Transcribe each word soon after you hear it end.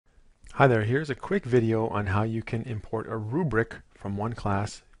Hi there, here's a quick video on how you can import a rubric from one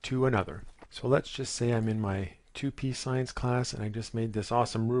class to another. So let's just say I'm in my 2P science class and I just made this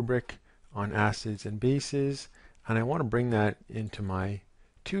awesome rubric on acids and bases, and I want to bring that into my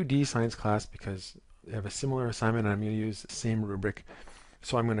 2D science class because I have a similar assignment and I'm going to use the same rubric.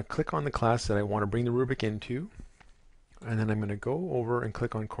 So I'm going to click on the class that I want to bring the rubric into, and then I'm going to go over and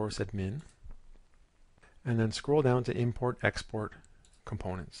click on course admin, and then scroll down to import export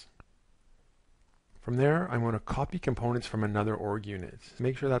components. From there, I'm going to copy components from another org unit.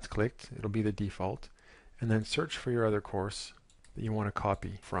 Make sure that's clicked. It'll be the default. And then search for your other course that you want to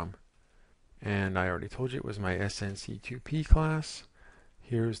copy from. And I already told you it was my SNC2P class.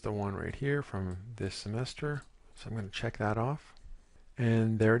 Here's the one right here from this semester. So I'm going to check that off.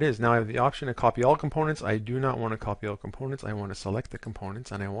 And there it is. Now I have the option to copy all components. I do not want to copy all components. I want to select the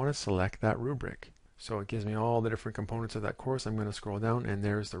components and I want to select that rubric. So it gives me all the different components of that course. I'm going to scroll down and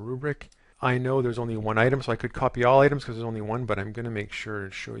there's the rubric. I know there's only one item, so I could copy all items because there's only one, but I'm going to make sure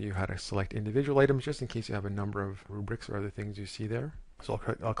to show you how to select individual items just in case you have a number of rubrics or other things you see there. So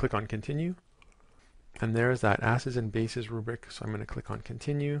I'll click on continue. And there's that acids and bases rubric. So I'm going to click on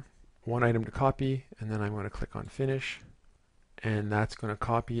continue. One item to copy, and then I'm going to click on finish. And that's going to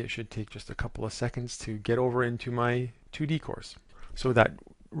copy. It should take just a couple of seconds to get over into my 2D course. So that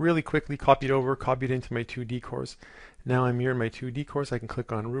really quickly copied into my 2D course. Now I'm here in my 2D course. I can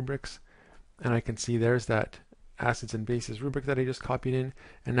click on rubrics. And I can see there's that acids and bases rubric that I just copied in,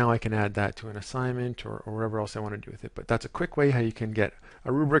 and now I can add that to an assignment or whatever else I want to do with it. But that's a quick way how you can get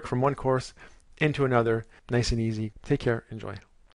a rubric from one course into another, nice and easy. Take care, enjoy.